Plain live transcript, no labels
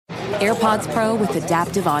AirPods Pro with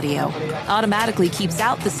adaptive audio automatically keeps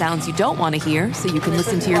out the sounds you don't want to hear so you can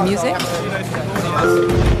listen to your music,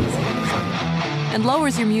 and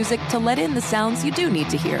lowers your music to let in the sounds you do need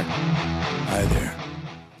to hear. Hi there.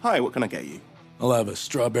 Hi, what can I get you? I'll have a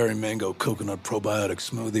strawberry mango coconut probiotic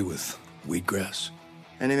smoothie with wheatgrass.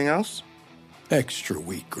 Anything else? Extra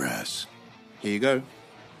wheatgrass. Here you go.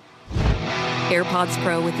 AirPods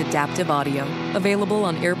Pro with adaptive audio. Available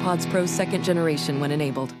on AirPods Pro 2nd generation when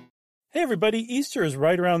enabled. Hey everybody, Easter is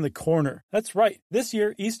right around the corner. That's right. This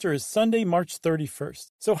year, Easter is Sunday, March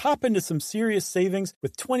 31st. So hop into some serious savings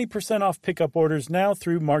with 20% off pickup orders now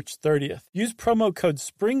through March 30th. Use promo code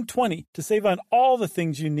SPRING20 to save on all the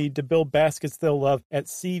things you need to build baskets they'll love at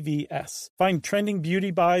CVS. Find trending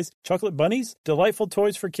beauty buys, chocolate bunnies, delightful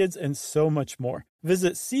toys for kids, and so much more.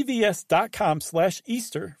 Visit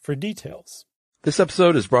cvs.com/Easter for details. This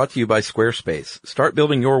episode is brought to you by Squarespace. Start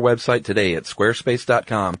building your website today at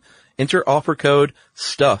squarespace.com. Enter offer code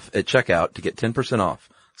STUFF at checkout to get 10% off.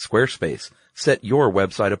 Squarespace. Set your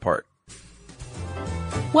website apart.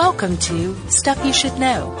 Welcome to Stuff You Should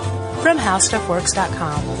Know from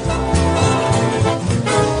HowStuffWorks.com.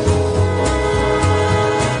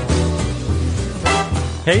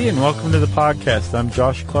 Hey, and welcome to the podcast. I'm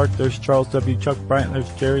Josh Clark. There's Charles W. Chuck Bryant. There's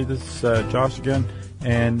Jerry. This is Josh again.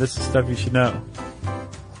 And this is Stuff You Should Know.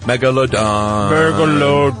 Megalodon.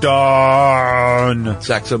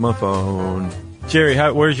 Saxophone. Jerry,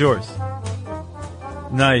 where's yours?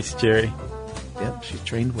 Nice, Jerry. Yep, she's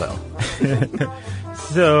trained well.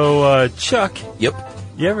 So, Chuck. Yep.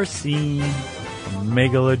 You ever seen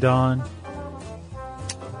Megalodon?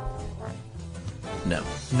 No.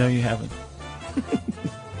 No, you haven't.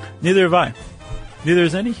 Neither have I. Neither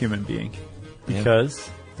is any human being. Because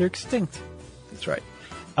they're extinct. That's right.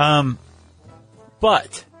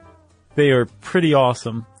 But they are pretty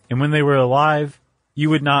awesome. And when they were alive, you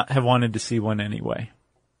would not have wanted to see one anyway.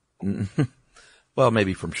 Well,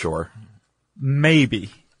 maybe from shore.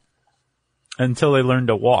 Maybe. Until they learned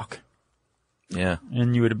to walk. Yeah.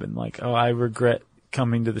 And you would have been like, oh, I regret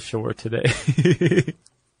coming to the shore today.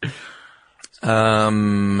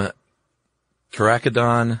 Carcharodon,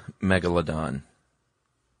 Megalodon.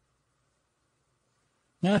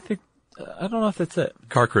 No, I don't know if that's it.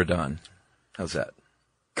 Carcharodon. How's that?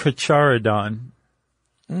 Carcharodon.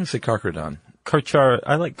 I'm going to say Carcharodon.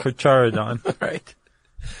 I like Carcharodon. All right.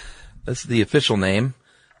 That's the official name.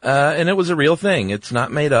 And it was a real thing. It's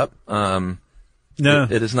not made up. No.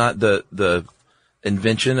 It is not the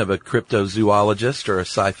invention of a cryptozoologist or a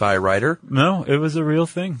sci-fi writer. No, it was a real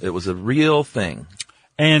thing. It was a real thing.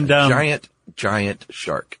 And, giant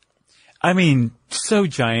shark. I mean, so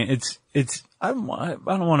giant. I don't want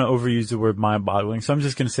to overuse the word mind-boggling, so I'm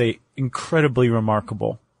just going to say incredibly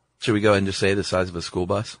remarkable. Should we go ahead and just say the size of a school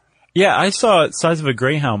bus? Yeah, I saw it size of a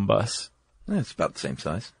Greyhound bus. It's about the same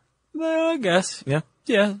size. Well, I guess. Yeah.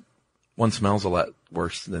 Yeah. One smells a lot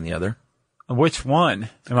worse than the other. Which one?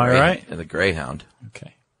 Am I right? The Greyhound.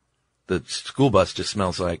 Okay. The school bus just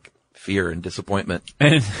smells like fear and disappointment.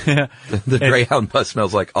 And the Greyhound bus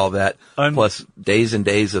smells like all that, plus days and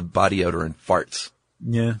days of body odor and farts.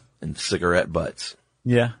 Yeah. And cigarette butts.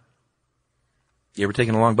 Yeah. You ever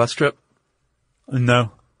taken a long bus trip?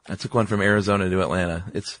 No. I took one from Arizona to Atlanta.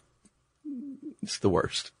 It's the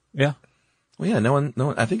worst. Yeah. Well, yeah, no one,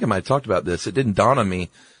 I think I might have talked about this. It didn't dawn on me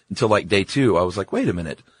until like day 2. I was like, wait a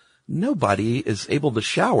minute. Nobody is able to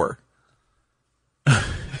shower.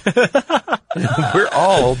 We're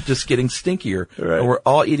all just getting stinkier. Right. And we're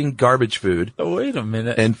all eating garbage food. Oh, wait a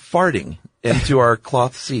minute. And farting into our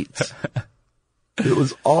cloth seats. It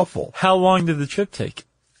was awful. How long did the trip take?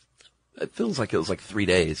 It feels like it was like 3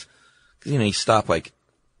 days. 'Cause, you stop like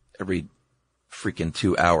every freaking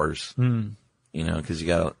 2 hours. Mm. Cause you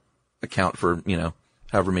gotta account for,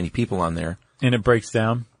 however many people on there. And it breaks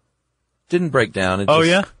down? Didn't break down.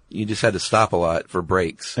 Yeah? You just had to stop a lot for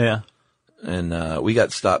breaks. Yeah. And, we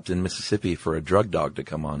got stopped in Mississippi for a drug dog to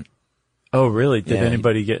come on. Oh, really? Did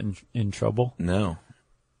anybody get in trouble? No.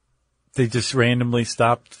 They just randomly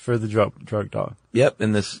stopped for the drug dog. Yep.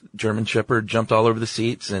 And this German Shepherd jumped all over the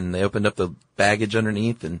seats and they opened up the baggage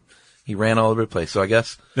underneath and he ran all over the place. So I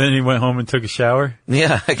guess. Then he went home and took a shower?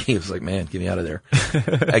 Yeah. He was like, man, get me out of there.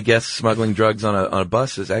 I guess smuggling drugs on a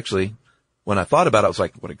bus is actually, when I thought about it, I was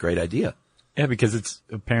like, what a great idea. Yeah, because it's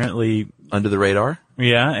apparently under the radar.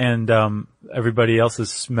 Yeah. And, everybody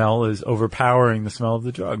else's smell is overpowering the smell of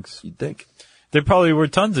the drugs. You'd think. There probably were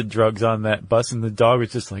tons of drugs on that bus and the dog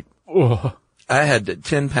was just like, oh. I had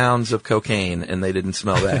 10 pounds of cocaine and they didn't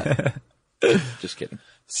smell that. Just kidding.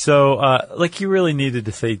 So, you really needed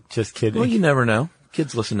to say just kidding. Well, you never know.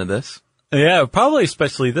 Kids listen to this. Yeah, probably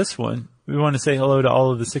especially this one. We want to say hello to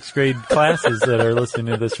all of the 6th grade classes that are listening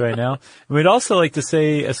to this right now. And we'd also like to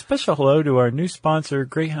say a special hello to our new sponsor,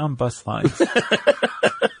 Greyhound Bus Lines.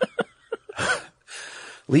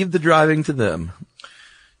 Leave the driving to them.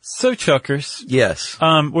 So, Chuckers. Yes.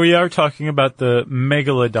 We are talking about the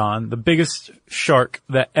Megalodon, the biggest shark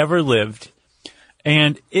that ever lived.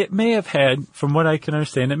 And it may have had, from what I can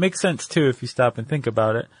understand, it makes sense too if you stop and think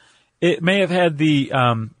about it. It may have had the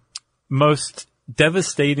most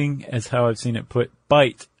devastating, as how I've seen it put,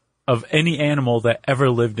 bite of any animal that ever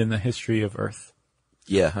lived in the history of Earth.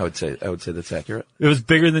 Yeah, I would say that's accurate. It was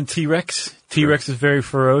bigger than T-Rex. T-Rex is very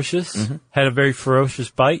ferocious, had a very ferocious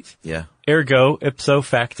bite. Yeah. Ergo, ipso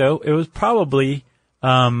facto, it was probably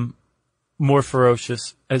more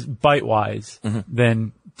ferocious as bite-wise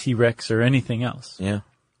than T-Rex or anything else. Yeah.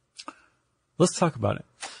 Let's talk about it.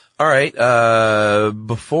 All right.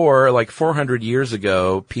 Before, like 400 years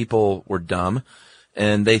ago, people were dumb,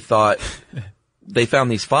 and they thought they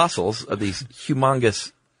found these fossils of these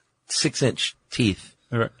humongous 6-inch teeth.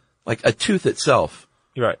 Right. Like a tooth itself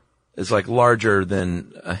Right. is like larger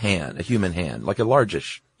than a human hand, like a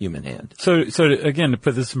largish human hand. So again, to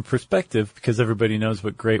put this in perspective, because everybody knows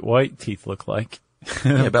what great white teeth look like.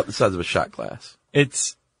 Yeah, about the size of a shot glass.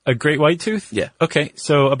 It's a great white tooth? Yeah. Okay,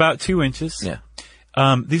 so about 2 inches. Yeah.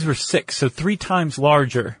 These were 6, so 3 times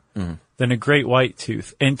larger than a great white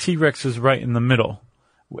tooth. And T-Rex was right in the middle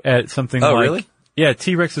at something like... Oh, really? Yeah,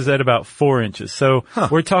 T-Rex was at about 4 inches. So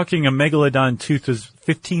we're talking a megalodon tooth was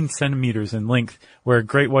 15 centimeters in length, where a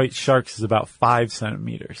great white shark's is about 5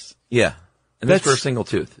 centimeters. Yeah. And that's for a single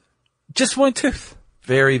tooth. Just one tooth.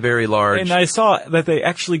 Very, very large. And I saw that they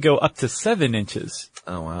actually go up to 7 inches.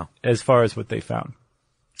 Oh, wow. As far as what they found.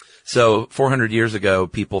 So 400 years ago,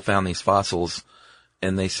 people found these fossils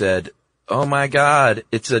and they said, oh my God,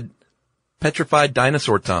 it's a petrified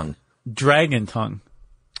dinosaur tongue. Dragon tongue.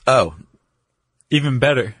 Oh. Even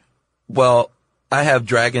better. Well, I have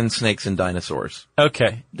dragon, snakes, and dinosaurs.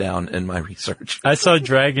 Okay. Down in my research. I saw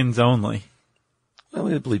dragons only. Well,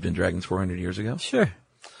 we believed in dragons 400 years ago. Sure.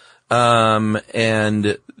 And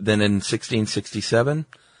then in 1667,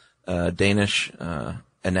 a Danish,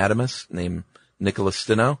 anatomist named Nicholas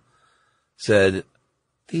Steno said,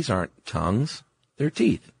 these aren't tongues, they're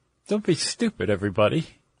teeth. Don't be stupid, everybody.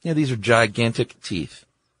 Yeah, these are gigantic teeth.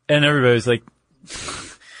 And everybody's like,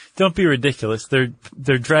 don't be ridiculous. They're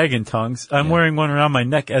dragon tongues. I'm wearing one around my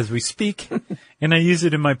neck as we speak, and I use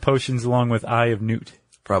it in my potions along with Eye of Newt.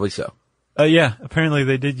 Probably so. Yeah, apparently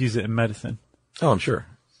they did use it in medicine. Oh, I'm sure.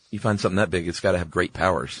 You find something that big, it's got to have great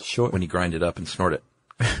powers. Sure. When you grind it up and snort it.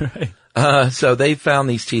 Right. So they found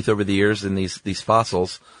these teeth over the years in these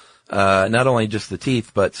fossils. Not only just the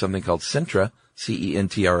teeth, but something called centra,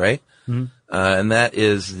 C-E-N-T-R-A. Mm-hmm. And that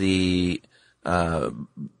is it's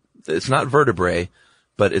not vertebrae,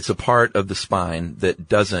 but it's a part of the spine that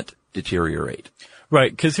doesn't deteriorate.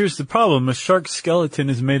 Right, because here's the problem. A shark's skeleton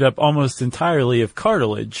is made up almost entirely of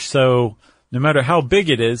cartilage. So no matter how big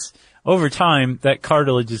it is, over time, that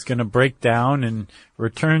cartilage is going to break down and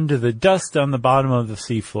return to the dust on the bottom of the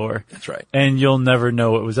seafloor. That's right. And you'll never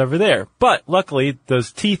know it was ever there. But luckily,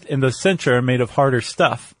 those teeth and those centra are made of harder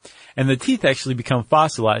stuff. And the teeth actually become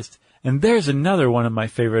fossilized. And there's another one of my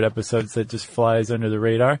favorite episodes that just flies under the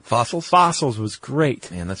radar. Fossils? Fossils was great.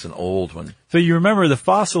 Man, that's an old one. So you remember the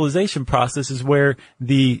fossilization process is where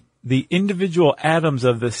the individual atoms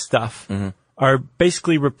of this stuff are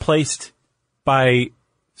basically replaced by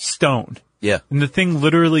stone. Yeah. And the thing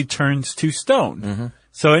literally turns to stone. Mm-hmm.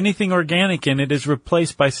 So anything organic in it is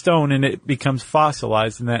replaced by stone and it becomes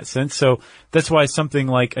fossilized in that sense. So that's why something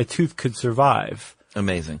like a tooth could survive.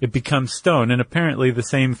 Amazing. It becomes stone. And apparently the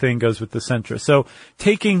same thing goes with the centra. So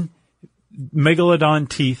taking megalodon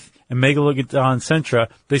teeth and megalodon centra,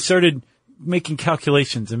 they started making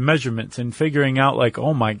calculations and measurements and figuring out like,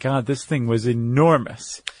 oh my God, this thing was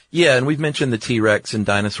enormous. Yeah. And we've mentioned the T-Rex and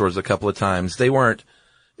dinosaurs a couple of times. They weren't,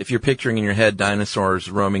 if you're picturing in your head dinosaurs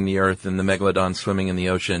roaming the earth and the megalodon swimming in the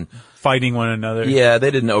ocean. Fighting one another. Yeah, they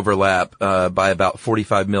didn't overlap by about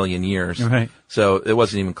 45 million years. Right. So it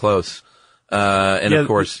wasn't even close. Of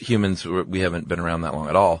course, humans, we haven't been around that long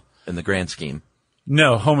at all in the grand scheme.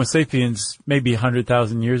 No, Homo sapiens, maybe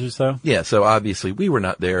 100,000 years or so. Yeah, so obviously we were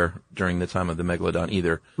not there during the time of the megalodon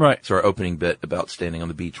either. Right. So our opening bit about standing on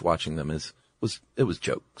the beach watching them was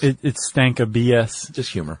jokes. It stank of BS.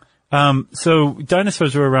 Just humor. So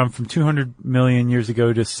dinosaurs were around from 200 million years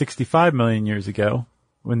ago to 65 million years ago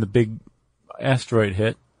when the big asteroid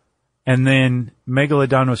hit. And then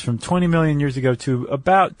Megalodon was from 20 million years ago to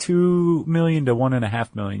about 2 million to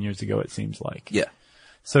 1.5 million years ago, it seems like. Yeah.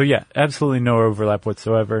 So yeah, absolutely no overlap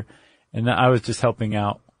whatsoever. And I was just helping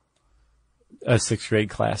out a sixth grade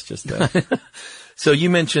class just then. So you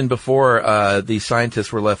mentioned before, the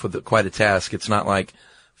scientists were left with quite a task. It's not like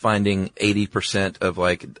finding 80% of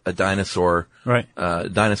like a dinosaur, Right.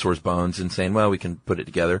 Dinosaur's bones and saying, well, we can put it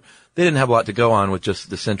together. They didn't have a lot to go on with just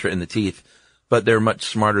the centra and the teeth, but they're much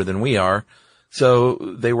smarter than we are. So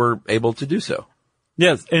they were able to do so.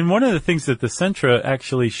 Yes, and one of the things that the centra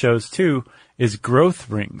actually shows too is growth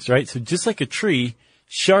rings, right? So just like a tree,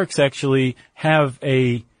 sharks actually have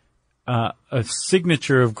a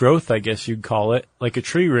signature of growth, I guess you'd call it, like a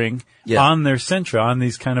tree ring on their centra, on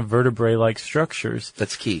these kind of vertebrae-like structures.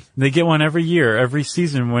 That's key. They get one every year, every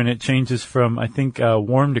season when it changes from, I think,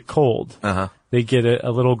 warm to cold. Uh-huh. They get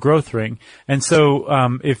a little growth ring. And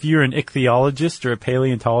so, if you're an ichthyologist or a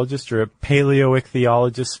paleontologist or a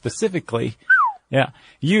paleoichthyologist specifically,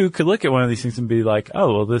 you could look at one of these things and be like,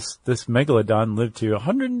 oh, well, this megalodon lived to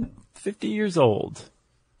 150 years old.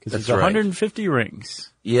 Because there's 150 rings.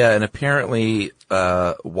 Yeah, and apparently,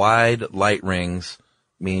 wide light rings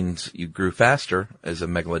means you grew faster as a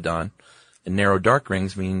megalodon, and narrow dark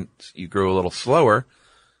rings means you grew a little slower.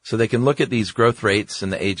 So they can look at these growth rates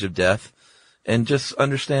and the age of death and just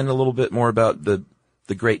understand a little bit more about the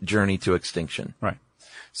great journey to extinction. Right.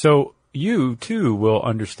 So you, too, will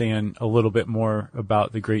understand a little bit more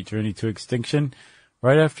about the great journey to extinction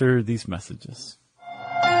right after these messages.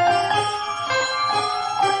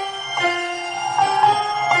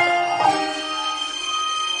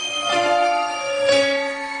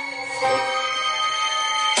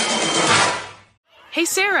 Hey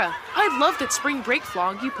Sarah, I love that spring break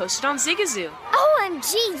vlog you posted on Zigazoo.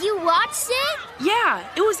 OMG, you watched it? Yeah,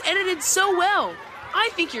 it was edited so well. I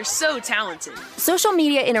think you're so talented. Social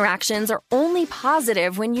media interactions are only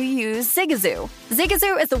positive when you use Zigazoo.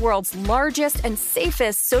 Zigazoo is the world's largest and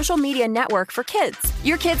safest social media network for kids.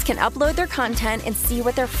 Your kids can upload their content and see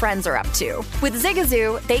what their friends are up to. With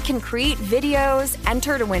Zigazoo, they can create videos,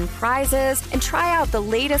 enter to win prizes, and try out the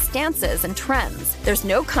latest dances and trends. There's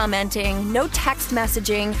no commenting, no text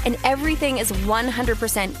messaging, and everything is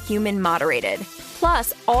 100% human moderated.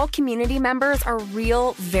 Plus, all community members are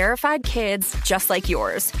real, verified kids just like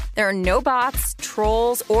yours. There are no bots,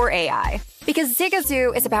 trolls, or AI. Because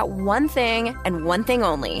Zigazoo is about one thing and one thing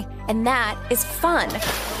only, and that is fun.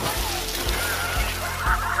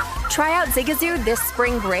 Try out Zigazoo this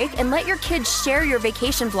spring break and let your kids share your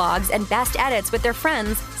vacation vlogs and best edits with their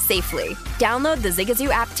friends safely. Download the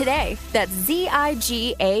Zigazoo app today. That's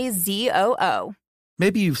Zigazoo.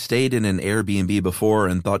 Maybe you've stayed in an Airbnb before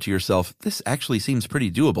and thought to yourself, this actually seems pretty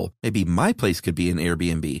doable. Maybe my place could be an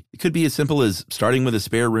Airbnb. It could be as simple as starting with a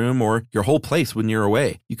spare room or your whole place when you're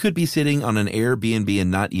away. You could be sitting on an Airbnb and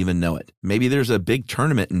not even know it. Maybe there's a big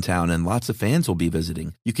tournament in town and lots of fans will be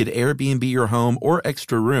visiting. You could Airbnb your home or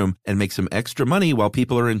extra room and make some extra money while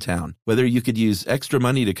people are in town. Whether you could use extra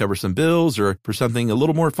money to cover some bills or for something a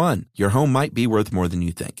little more fun, your home might be worth more than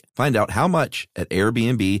you think. Find out how much at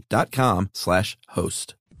airbnb.com/host. You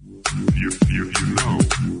know.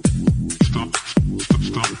 Stop.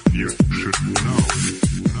 You should know.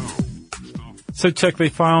 So, Chuck, they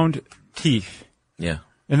found teeth. Yeah.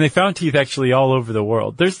 And they found teeth actually all over the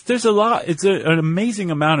world. There's a lot. It's an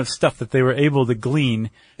amazing amount of stuff that they were able to glean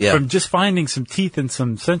from just finding some teeth and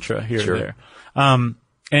some centra here and there.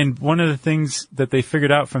 And one of the things that they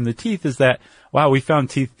figured out from the teeth is that, wow, we found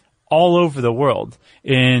teeth all over the world.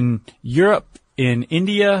 In Europe, in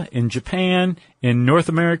India, in Japan, in North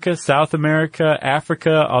America, South America,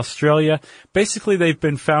 Africa, Australia. Basically, they've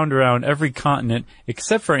been found around every continent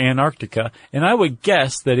except for Antarctica. And I would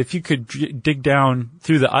guess that if you could dig down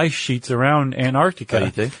through the ice sheets around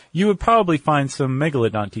Antarctica, you would probably find some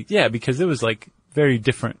megalodon teeth. Yeah, because it was like very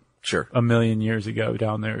different a million years ago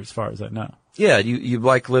down there as far as I know. Yeah, you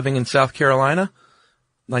like living in South Carolina?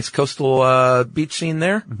 Nice coastal beach scene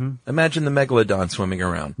there. Mm-hmm. Imagine the megalodon swimming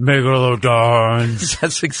around. Megalodons.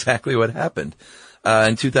 That's exactly what happened.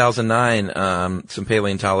 In 2009, some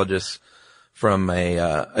paleontologists from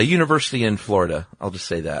a university in Florida, I'll just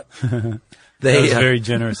say that. That was very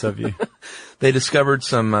generous of you. They discovered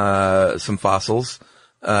some fossils,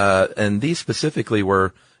 and these specifically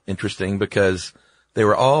were interesting because they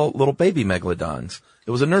were all little baby megalodons.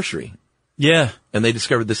 It was a nursery. Yeah. And they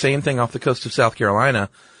discovered the same thing off the coast of South Carolina,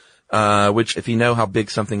 which if you know how big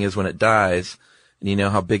something is when it dies, and you know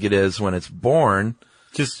how big it is when it's born,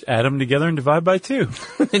 just add them together and divide by 2.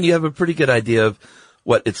 And you have a pretty good idea of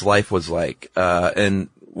what its life was like. And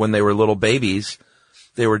when they were little babies,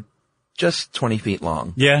 they were just 20 feet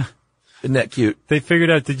long. Yeah. Isn't that cute? They figured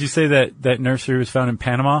out, did you say that nursery was found in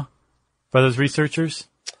Panama by those researchers?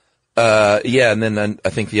 Yeah, and then I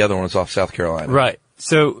think the other one was off South Carolina. Right.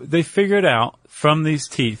 So they figured out from these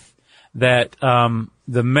teeth that the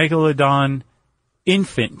megalodon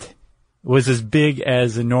infant was as big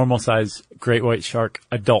as a normal size great white shark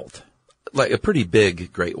adult. Like a pretty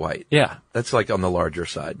big great white. Yeah. That's like on the larger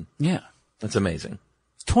side. Yeah. That's amazing.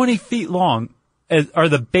 20 feet long are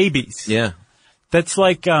the babies. Yeah. That's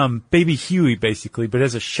like baby Huey, basically, but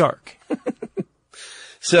as a shark.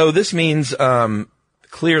 So this means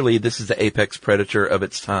clearly this is the apex predator of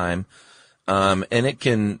its time. And it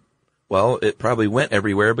can, well, it probably went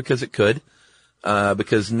everywhere because it could,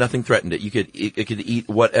 because nothing threatened it. It could eat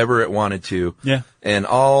whatever it wanted to. Yeah. And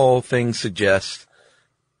all things suggest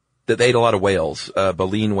that they ate a lot of whales,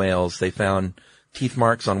 baleen whales. They found teeth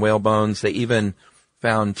marks on whale bones. They even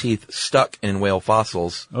found teeth stuck in whale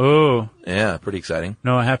fossils. Oh. Yeah, pretty exciting.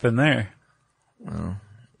 Know what happened there? Well,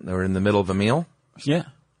 they were in the middle of a meal Yeah.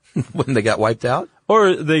 when they got wiped out.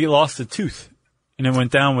 Or they lost a tooth and it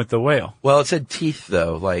went down with the whale. Well, it said teeth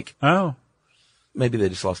though, like. Oh. Maybe they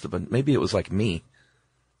just lost a bunch. Maybe it was like me.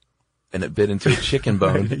 And it bit into a chicken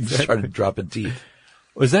bone Right, and exactly. started dropping teeth.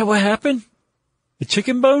 Was that what happened? The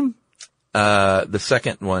chicken bone? The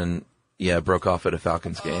second one, yeah, broke off at a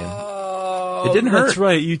Falcons game. It didn't hurt. That's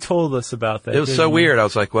right. You told us about that. It was so didn't you? weird. I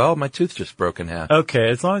was like, well, my tooth just broke in half. Okay,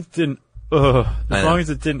 as long as it didn't, I know. long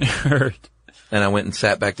as it didn't hurt And I went and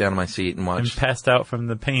sat back down in my seat and and watched. passed out from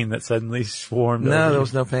the pain that suddenly swarmed over No, there you.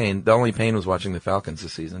 was no pain. The only pain was watching the Falcons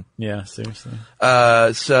this season. Yeah, seriously.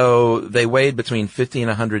 So they weighed between 50 and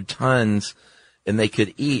 100 tons, and they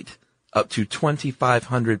could eat up to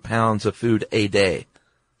 2,500 pounds of food a day.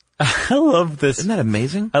 I love this. Isn't that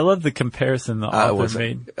amazing? I love the comparison the author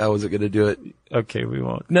made. I wasn't going to do it. Okay, we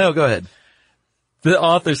won't. No, go ahead. The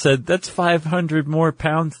author said that's 500 more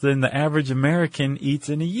pounds than the average American eats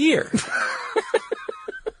in a year.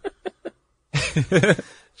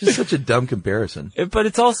 Just such a dumb comparison. But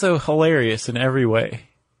it's also hilarious in every way.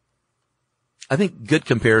 I think good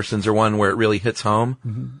comparisons are one where it really hits home.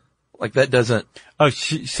 Mm-hmm. Like that doesn't. Oh,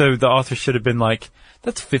 so the author should have been like,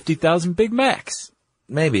 that's 50,000 Big Macs.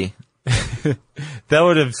 Maybe. That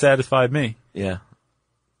would have satisfied me. Yeah.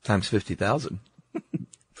 Times 50,000.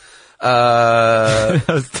 That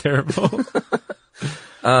was terrible.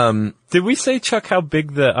 Did we say, Chuck, how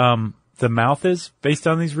big the mouth is based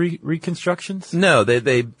on these reconstructions? No,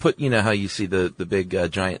 they put, you know how you see the big,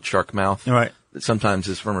 giant shark mouth? Right. That sometimes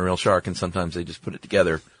is from a real shark and sometimes they just put it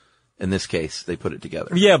together. In this case, they put it together.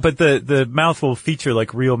 Yeah, but the mouth will feature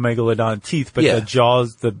like real megalodon teeth, but Yeah. the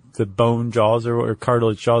jaws, the bone jaws or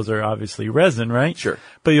cartilage jaws are obviously resin, right? Sure.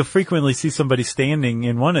 But you'll frequently see somebody standing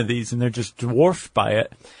in one of these and they're just dwarfed by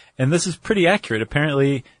it. And this is pretty accurate.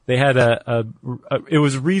 Apparently they had it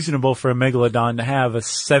was reasonable for a megalodon to have a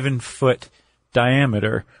 7-foot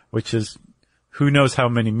diameter, which is who knows how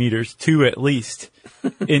many meters, 2 at least,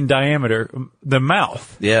 in diameter, the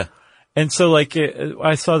mouth. Yeah. And so, like,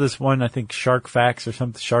 I saw this one, I think Shark Facts or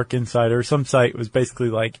something, Shark Insider or some site was basically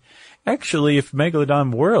like, actually, if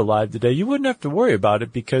Megalodon were alive today, you wouldn't have to worry about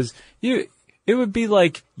it because it would be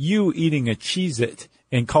like you eating a Cheez-It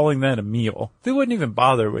and calling that a meal. They wouldn't even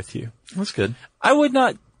bother with you. That's good. I would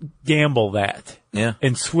not gamble that. Yeah.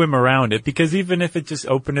 And swim around it because even if it just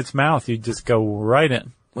opened its mouth, you'd just go right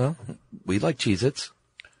in. Well, we like Cheez-Its.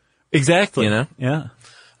 Exactly. You know? Yeah.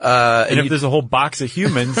 And if there's a whole box of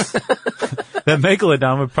humans, that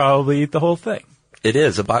Megalodon would probably eat the whole thing. It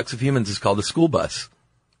is. A box of humans is called a school bus.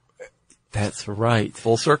 That's right.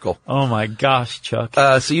 Full circle. Oh my gosh, Chuck.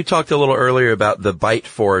 So you talked a little earlier about the bite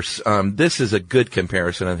force. This is a good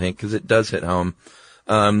comparison, I think, because it does hit home.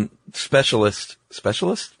 Specialist?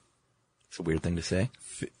 It's a weird thing to say.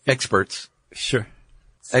 Experts. Sure.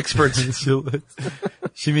 Experts.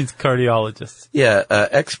 She means cardiologists. Yeah,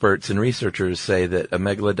 experts and researchers say that a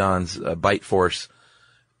megalodon's bite force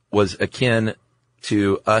was akin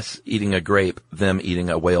to us eating a grape, them eating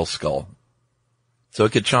a whale skull. So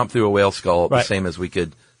it could chomp through a whale skull the same as we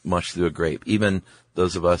could mush through a grape, even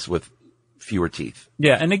those of us with fewer teeth.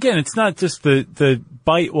 Yeah, and again, it's not just the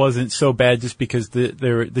bite wasn't so bad just because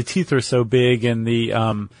the teeth are so big and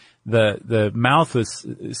the mouth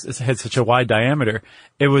had such a wide diameter.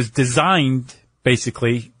 It was designed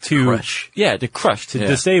basically to crush. Yeah, to crush, to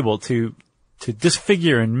disable, to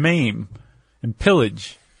disfigure and maim and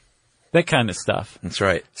pillage. That kind of stuff. That's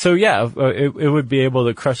right. So yeah, it would be able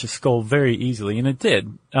to crush a skull very easily, and it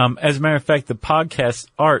did. As a matter of fact, the podcast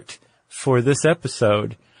art for this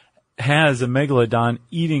episode has a megalodon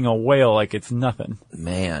eating a whale like it's nothing.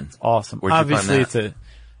 Man. Awesome. Where'd you find Obviously that?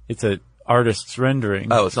 it's a artist's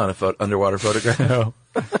rendering. Oh, it's not a underwater photograph? No.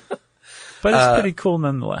 But it's pretty cool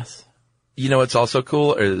nonetheless. You know what's also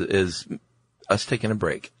cool is us taking a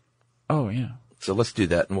break. Oh, yeah. So let's do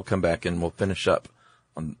that, and we'll come back and we'll finish up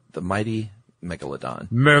on the mighty Megalodon.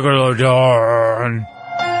 Megalodon!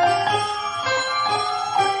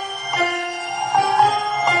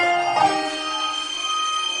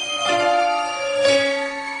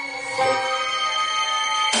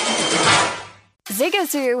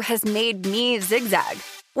 Zigazoo has made me zigzag.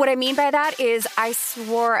 What I mean by that is I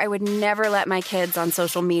swore I would never let my kids on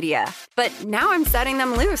social media, but now I'm setting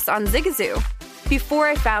them loose on Zigazoo. Before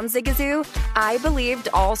I found Zigazoo, I believed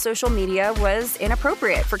all social media was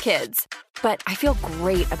inappropriate for kids. But I feel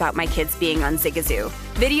great about my kids being on Zigazoo.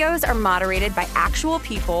 Videos are moderated by actual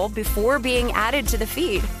people before being added to the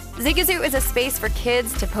feed. Zigazoo is a space for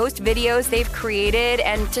kids to post videos they've created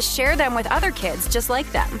and to share them with other kids just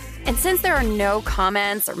like them. And since there are no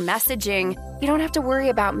comments or messaging, you don't have to worry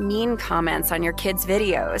about mean comments on your kids'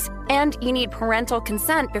 videos. And you need parental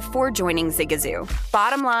consent before joining Zigazoo.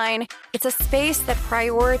 Bottom line, it's a space that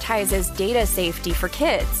prioritizes data safety for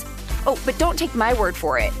kids. Oh, but don't take my word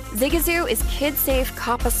for it. Zigazoo is KidSafe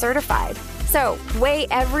COPPA certified. So, weigh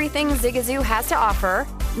everything Zigazoo has to offer.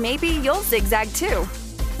 Maybe you'll zigzag too.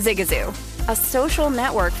 Zigazoo, a social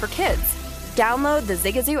network for kids. Download the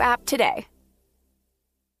Zigazoo app today.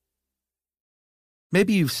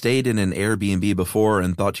 Maybe you've stayed in an Airbnb before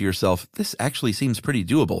and thought to yourself, this actually seems pretty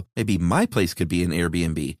doable. Maybe my place could be an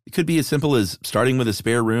Airbnb. It could be as simple as starting with a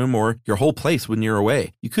spare room or your whole place when you're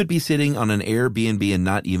away. You could be sitting on an Airbnb and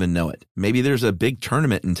not even know it. Maybe there's a big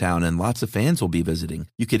tournament in town and lots of fans will be visiting.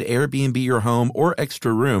 You could Airbnb your home or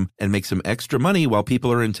extra room and make some extra money while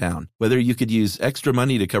people are in town. Whether you could use extra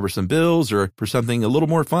money to cover some bills or for something a little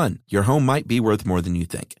more fun, your home might be worth more than you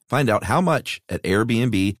think. Find out how much at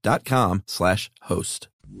airbnb.com/host.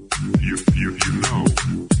 You know.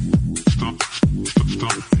 Stop.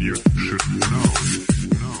 You should know.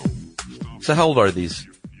 So how old are these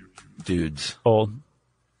dudes? Old.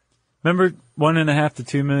 Remember 1.5 to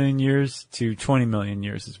 2 million years to 20 million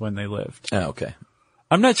years is when they lived. Oh, okay.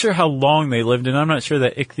 I'm not sure how long they lived, and I'm not sure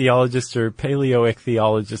that ichthyologists or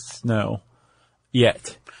paleoichthyologists know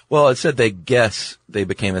yet. Well, it said they guess they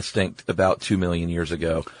became extinct about 2 million years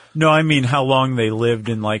ago. No, I mean how long they lived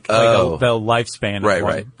in the lifespan of one.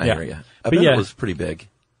 Right. I hear you. I But bet it was pretty big.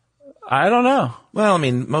 I don't know. Well, I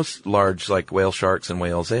mean, most large, like whale sharks and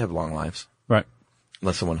whales, they have long lives. Right.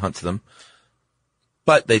 Unless someone hunts them.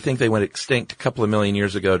 But they think they went extinct a couple of million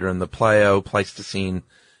years ago during the Pleistocene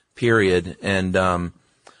period. And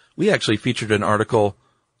we actually featured an article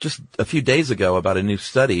just a few days ago about a new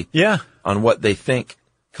study on what they think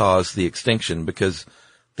caused the extinction, because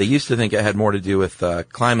they used to think it had more to do with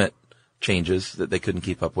climate changes that they couldn't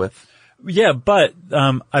keep up with. Yeah, but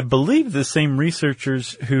I believe the same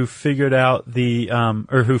researchers who figured out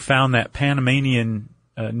or who found that Panamanian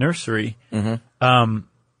nursery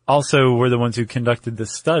also were the ones who conducted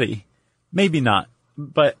this study. Maybe not,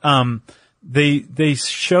 but they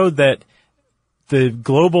showed that the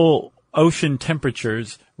global ocean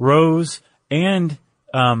temperatures rose and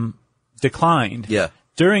declined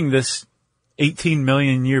during this 18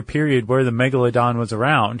 million year period where the megalodon was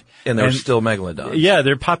around. And there were still megalodons. Yeah,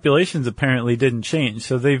 their populations apparently didn't change.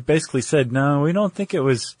 So they've basically said, no, we don't think it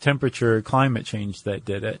was temperature or climate change that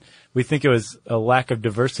did it. We think it was a lack of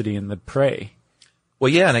diversity in the prey.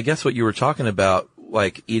 Well, yeah, and I guess what you were talking about,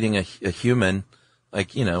 like eating a human,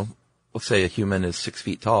 like, you know, let's say a human is 6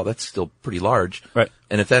 feet tall. That's still pretty large. Right.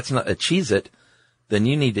 And if that's not a Cheez-It, then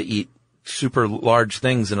you need to eat super large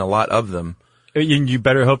things and a lot of them. And you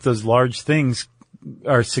better hope those large things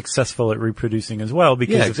are successful at reproducing as well,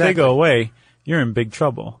 because if they go away, you're in big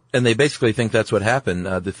trouble. And they basically think that's what happened.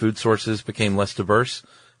 The food sources became less diverse,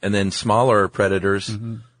 and then smaller predators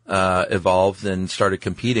evolved and started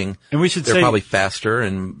competing. And we should They're say probably faster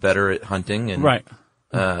and better at hunting. And, right.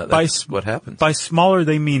 That's what happens. By smaller,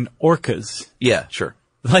 they mean orcas. Yeah, sure.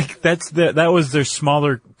 Like that was their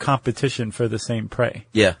smaller competition for the same prey.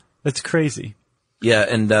 Yeah. That's crazy. Yeah,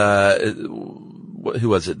 and who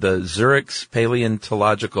was it? The Zurich's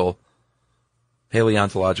Paleontological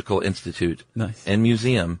Institute and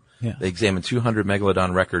Museum. Yeah. They examined 200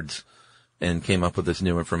 megalodon records and came up with this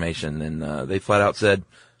new information. And they flat out said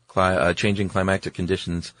changing climatic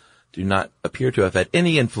conditions do not appear to have had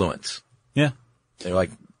any influence. Yeah. They're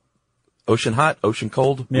like, ocean hot, ocean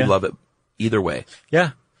cold, we love it either way.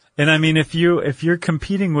 Yeah. And I mean, if you're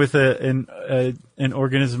competing with an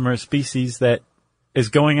organism or a species that is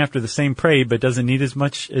going after the same prey but doesn't need as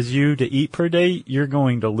much as you to eat per day, you're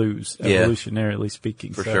going to lose, evolutionarily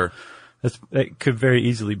speaking. For sure. That could very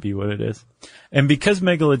easily be what it is. And because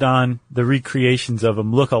Megalodon, the recreations of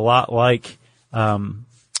them look a lot like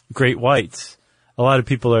great whites, a lot of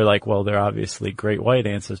people are like, well, they're obviously great white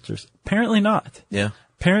ancestors. Apparently not. Yeah.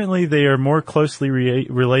 Apparently they are more closely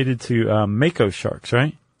related to mako sharks,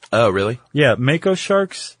 right? Oh, really? Yeah, mako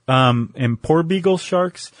sharks, and porbeagle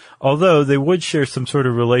sharks, although they would share some sort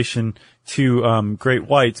of relation to, great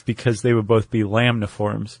whites because they would both be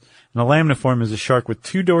lamniforms. And a lamniform is a shark with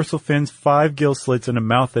 2 dorsal fins, 5 gill slits, and a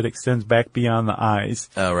mouth that extends back beyond the eyes.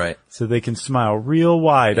 Oh, right. So they can smile real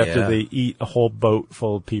wide after Yeah. they eat a whole boat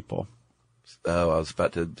full of people. Oh, I was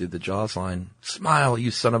about to do the Jaws line. Smile,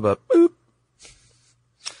 you son of a boop.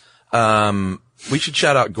 We should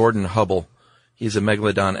shout out Gordon Hubble. He's a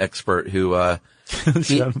megalodon expert who,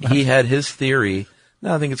 he had his theory.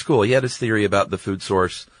 No, I think it's cool. He had his theory about the food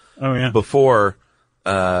source. Oh, yeah. Before,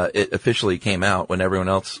 it officially came out when everyone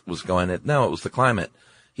else was going, no, it was the climate.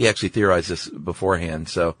 He actually theorized this beforehand.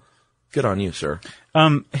 So good on you, sir.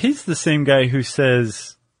 He's the same guy who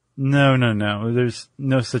says, no, there's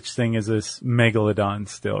no such thing as a megalodon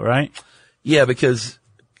still, right? Yeah, because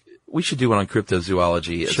we should do one on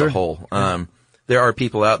cryptozoology as Sure. a whole. There are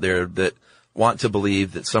people out there that want to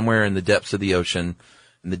believe that somewhere in the depths of the ocean,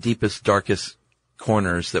 in the deepest, darkest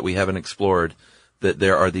corners that we haven't explored, that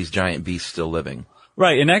there are these giant beasts still living.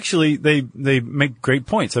 Right, and actually they make great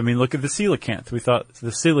points. I mean, look at the coelacanth. We thought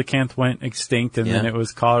the coelacanth went extinct and then it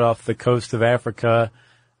was caught off the coast of Africa,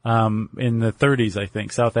 in the 30s, I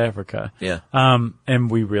think, South Africa. Yeah.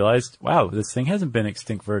 And we realized, wow, this thing hasn't been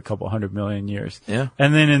extinct for a couple 100 million years. Yeah.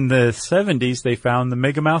 And then in the 70s, they found the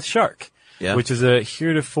megamouth shark, which is a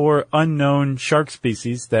heretofore unknown shark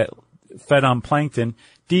species that fed on plankton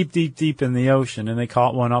deep in the ocean. And they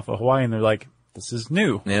caught one off of Hawaii and they're like, this is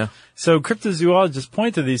new. Yeah. So cryptozoologists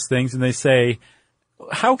point to these things and they say,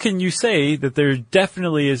 how can you say that there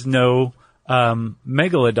definitely is no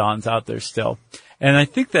megalodons out there still? And I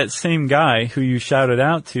think that same guy who you shouted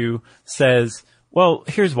out to says, well,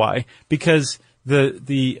 here's why. Because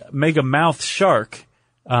the megamouth shark,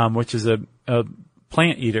 which is a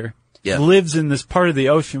plant eater, lives in this part of the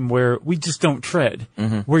ocean where we just don't tread.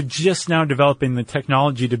 Mm-hmm. We're just now developing the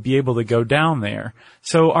technology to be able to go down there.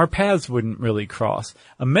 So our paths wouldn't really cross.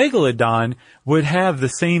 A megalodon would have the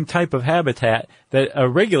same type of habitat that a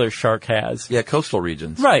regular shark has. Yeah, coastal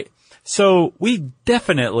regions. Right. So we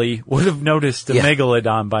definitely would have noticed a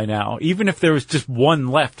megalodon by now. Even if there was just one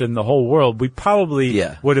left in the whole world, we probably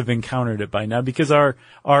would have encountered it by now because our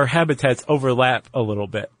habitats overlap a little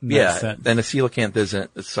bit. In that sense. And a coelacanth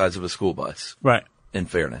isn't the size of a school bus. Right. In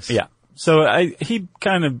fairness. Yeah. So he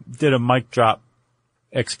kind of did a mic drop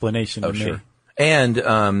explanation to me. Sure. And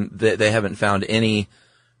they haven't found any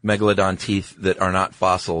megalodon teeth that are not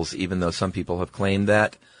fossils, even though some people have claimed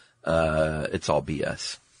that. It's all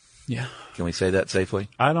BS. Yeah. Can we say that safely?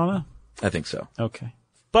 I don't know. I think so. Okay.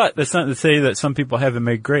 But that's not to say that some people haven't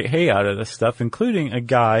made great hay out of this stuff, including a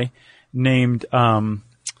guy named,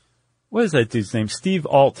 what is that dude's name? Steve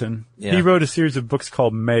Alton. Yeah. He wrote a series of books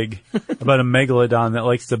called Meg about a megalodon that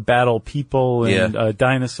likes to battle people and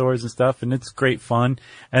dinosaurs and stuff, and it's great fun.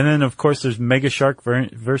 And then, of course, there's Mega Shark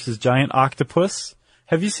versus Giant Octopus.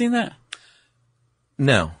 Have you seen that?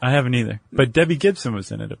 No. I haven't either. But Debbie Gibson was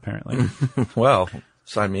in it, apparently. Well,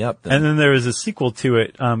 sign me up then. And then there was a sequel to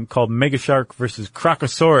it called Mega Shark versus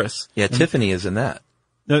Crocosaurus. Yeah, Tiffany is in that.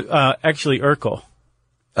 Actually, Urkel.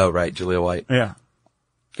 Oh, right, Julia White. Yeah.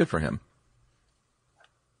 Good for him.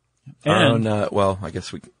 And, well, I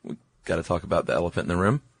guess we got to talk about the elephant in the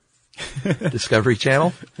room. Discovery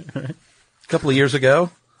Channel. A couple of years ago,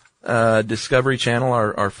 Discovery Channel,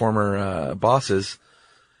 our former bosses,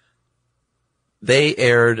 they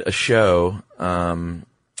aired a show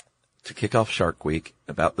to kick off Shark Week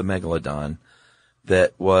about the megalodon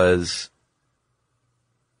that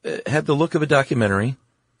had the look of a documentary.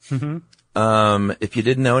 Mm-hmm. If you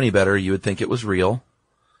didn't know any better, you would think it was real,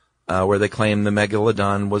 where they claimed the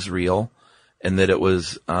megalodon was real and that it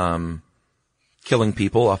was killing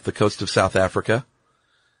people off the coast of South Africa.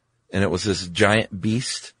 And it was this giant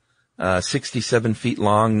beast, 67 feet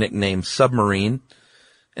long, nicknamed Submarine,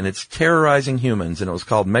 and it's terrorizing humans, and it was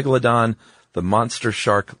called Megalodon, the Monster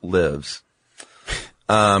Shark Lives.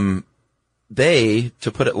 They,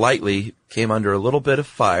 to put it lightly, came under a little bit of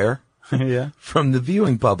fire from the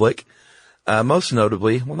viewing public. Most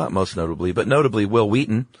notably, well, not most notably, but notably Will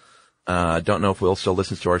Wheaton. Don't know if Will still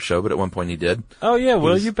listens to our show, but at one point he did. Oh yeah,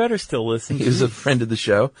 Will, you better still listen. He was a friend of the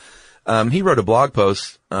show. He wrote a blog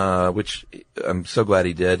post, which I'm so glad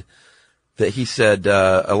he did, that he said,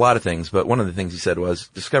 a lot of things, but one of the things he said was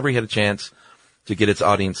Discovery had a chance to get its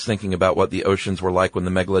audience thinking about what the oceans were like when the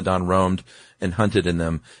megalodon roamed and hunted in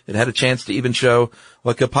them. It had a chance to even show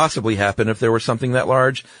what could possibly happen if there were something that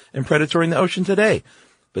large and predatory in the ocean today.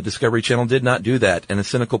 But Discovery Channel did not do that. In a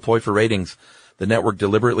cynical ploy for ratings, the network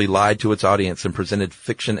deliberately lied to its audience and presented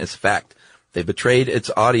fiction as fact. They betrayed its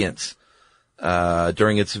audience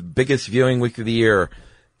during its biggest viewing week of the year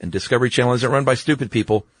And Discovery Channel isn't run by stupid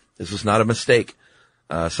people. This was not a mistake.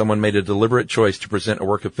 Someone made a deliberate choice to present a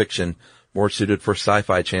work of fiction more suited for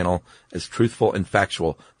Sci-Fi Channel as truthful and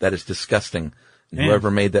factual. That is disgusting. And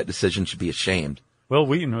whoever made that decision should be ashamed. Will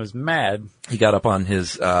Wheaton was mad. He got up on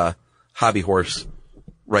his hobby horse,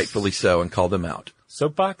 rightfully so, and called them out.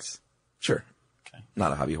 Soapbox? Sure. Okay.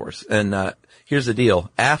 Not a hobby horse. And here's the deal.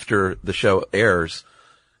 After the show airs,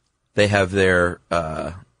 they have their,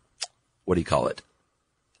 what do you call it?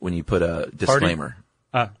 When you put a disclaimer.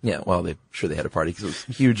 Yeah, well, they had a party because it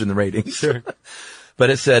was huge in the ratings. Sure. But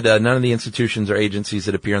it said, none of the institutions or agencies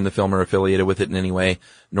that appear in the film are affiliated with it in any way,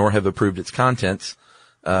 nor have approved its contents.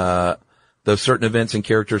 Though certain events and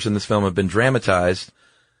characters in this film have been dramatized,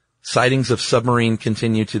 sightings of submarine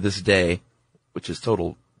continue to this day, which is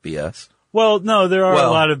total BS. Well, no, there are a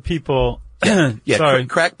lot of people. Yeah, sorry.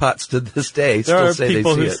 Crackpots to this day there still say they see it.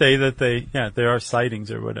 There are people who say that there are sightings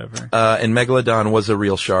or whatever. And Megalodon was a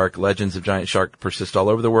real shark. Legends of giant shark persist all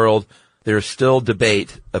over the world. There's still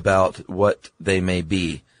debate about what they may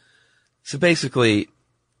be. So basically,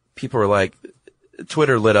 people were like,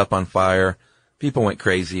 Twitter lit up on fire. People went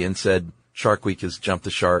crazy and said, Shark Week has jumped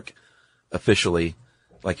the shark officially.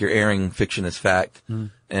 Like you're airing fiction as fact.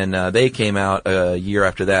 Mm. And they came out a year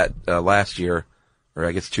after that, last year. Or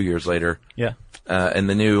I guess 2 years later. Yeah. And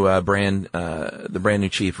the new, the brand new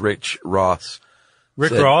chief, Rich Ross.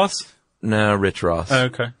 Rick Ross? No, Rich Ross. Oh,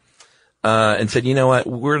 okay. And said, you know what?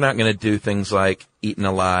 We're not going to do things like eaten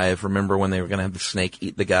alive. Remember when they were going to have the snake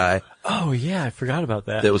eat the guy? Oh, yeah. I forgot about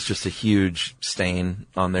that. That was just a huge stain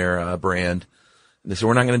on their, brand. They said,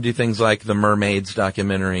 we're not going to do things like the Mermaids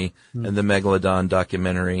documentary and the Megalodon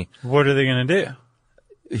documentary. What are they going to do?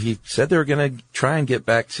 He said they were going to try and get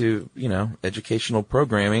back to, educational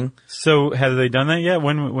programming. So have they done that yet?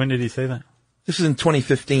 When did he say that? This was in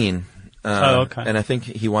 2015. Okay. And I think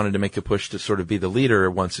he wanted to make a push to sort of be the leader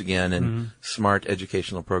once again in smart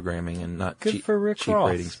educational programming and not cheap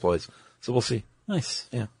ratings ploys. So we'll see. Nice.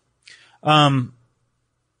 Yeah.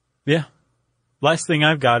 Yeah. Last thing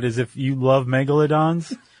I've got is if you love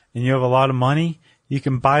megalodons and you have a lot of money, you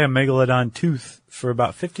can buy a megalodon tooth for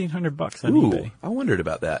about $1,500 on eBay. I wondered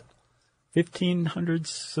about that. 1,500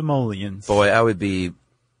 simoleons. Boy, I would be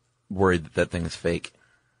worried that thing is fake.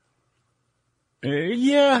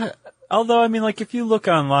 Yeah. Although, if you look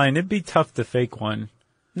online, it'd be tough to fake one.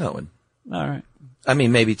 No, it wouldn't. All right.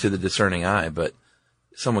 Maybe to the discerning eye, but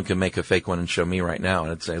someone could make a fake one and show me right now,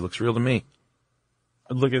 and I'd say, it looks real to me.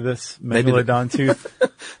 Look at this megalodon tooth.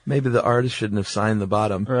 Maybe the artist shouldn't have signed the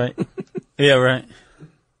bottom. Right. Yeah, right.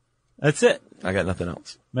 That's it. I got nothing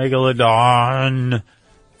else. Megalodon.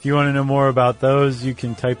 If you want to know more about those, you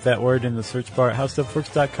can type that word in the search bar at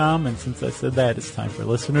howstuffworks.com. And since I said that, it's time for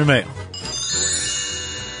listener mail.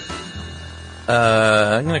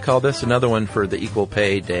 I'm going to call this another one for the Equal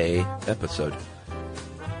Pay Day episode.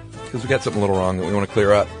 Because we got something a little wrong that we want to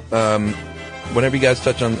clear up. Whenever you guys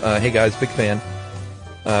touch on, hey guys, big fan.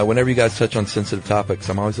 Whenever you guys touch on sensitive topics,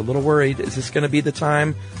 I'm always a little worried. Is this going to be the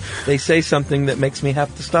time they say something that makes me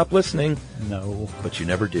have to stop listening? No. But you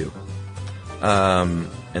never do.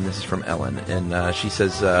 And this is from Ellen. And she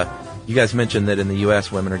says, you guys mentioned that in the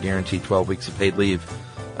U.S. women are guaranteed 12 weeks of paid leave.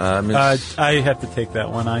 I have to take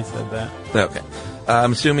that one. I said that. Okay.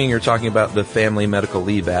 I'm assuming you're talking about the Family Medical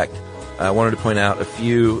Leave Act. I wanted to point out a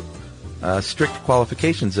few strict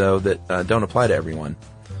qualifications, though, that don't apply to everyone.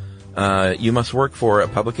 You must work for a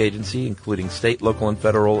public agency, including state, local, and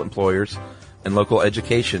federal employers, and local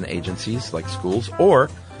education agencies like schools, or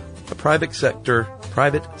a private sector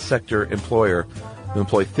employer who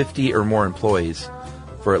employ 50 or more employees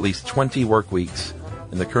for at least 20 work weeks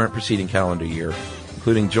in the current preceding calendar year,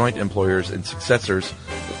 including joint employers and successors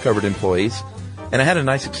of covered employees. And I had a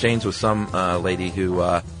nice exchange with some lady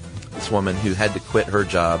this woman who had to quit her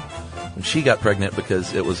job when she got pregnant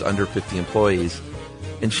because it was under 50 employees.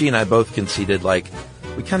 And she and I both conceded,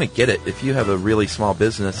 we kind of get it. If you have a really small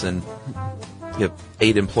business and you have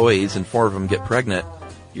 8 employees and 4 of them get pregnant,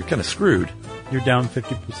 you're kind of screwed. You're down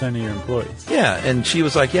 50% of your employees. Yeah, and she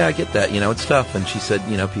was like, yeah, I get that. It's tough. And she said,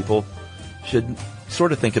 people should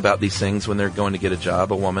sort of think about these things when they're going to get a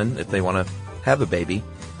job. A woman, if they want to have a baby,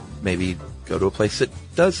 maybe go to a place that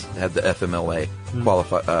does have the FMLA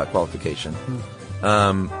qualification.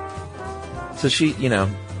 So she,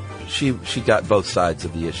 she got both sides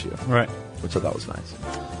of the issue. Right. Which I thought was nice.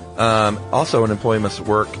 Also, an employee must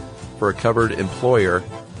work for a covered employer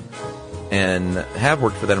and have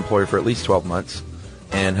worked for that employer for at least 12 months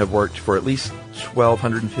and have worked for at least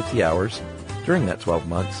 1,250 hours during that 12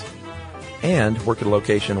 months and work at a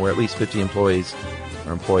location where at least 50 employees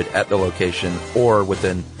are employed at the location or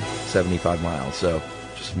within 75 miles. So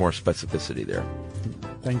just more specificity there.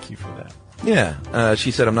 thank you for that. Yeah.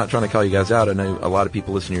 She said, I'm not trying to call you guys out. I know a lot of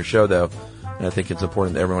people listen to your show, though, and I think it's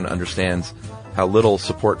important that everyone understands how little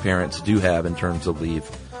support parents do have in terms of leave.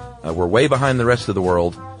 We're way behind the rest of the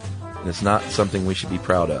world, and it's not something we should be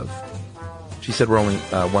proud of. She said we're only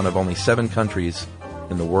one of only 7 countries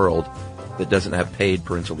in the world that doesn't have paid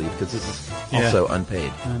parental leave, because this is also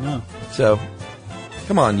unpaid. I know. So,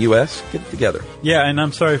 come on, U.S., get it together. Yeah, and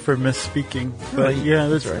I'm sorry for misspeaking. But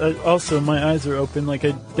that's right. Also, my eyes are open. Like,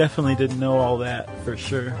 I definitely didn't know all that for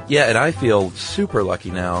sure. Yeah, and I feel super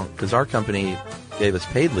lucky now, because our company gave us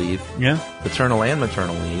paid leave. Yeah. Paternal and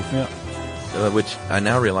maternal leave. Yeah. Which I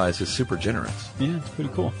now realize is super generous. Yeah, it's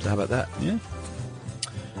pretty cool. So how about that? Yeah.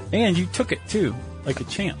 And you took it, too, like a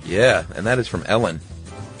champ. Yeah, and that is from Ellen.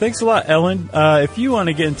 Thanks a lot, Ellen. If you want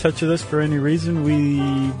to get in touch with us for any reason,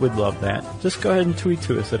 we would love that. Just go ahead and tweet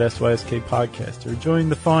to us at SYSK Podcast or join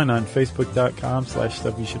the fun on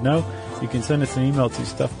Facebook.com/StuffYouShouldKnow. You can send us an email to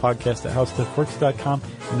StuffPodcast@HowStuffWorks.com.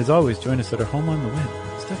 And as always, join us at our home on the web,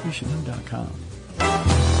 StuffYouShouldKnow.com.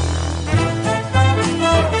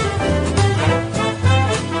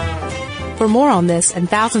 For more on this and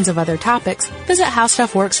thousands of other topics, visit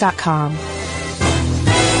HowStuffWorks.com.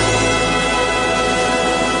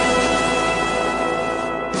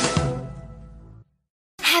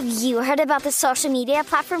 Have you heard about the social media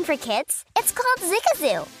platform for kids? It's called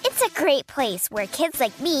Zigazoo. It's a great place where kids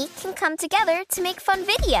like me can come together to make fun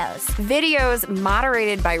videos. Videos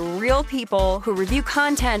moderated by real people who review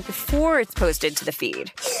content before it's posted to the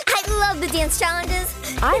feed. I love the dance challenges.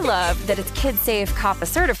 I love that it's kid-safe COPPA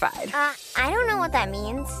certified. I don't know what that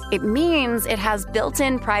means. It means it has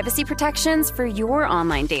built-in privacy protections for your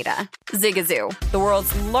online data. Zigazoo, the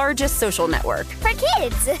world's largest social network. For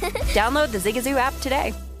kids. Download the Zigazoo app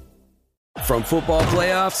today. From football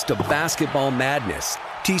playoffs to basketball madness,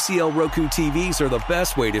 TCL Roku TVs are the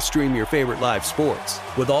best way to stream your favorite live sports.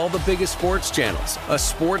 With all the biggest sports channels, a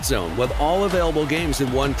sports zone with all available games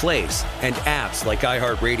in one place, and apps like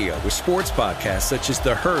iHeartRadio with sports podcasts such as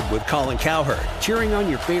The Herd with Colin Cowherd. Cheering on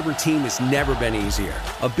your favorite team has never been easier.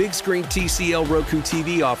 A big screen TCL Roku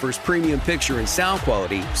TV offers premium picture and sound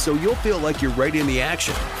quality, so you'll feel like you're right in the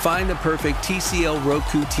action. Find the perfect TCL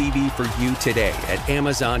Roku TV for you today at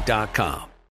Amazon.com.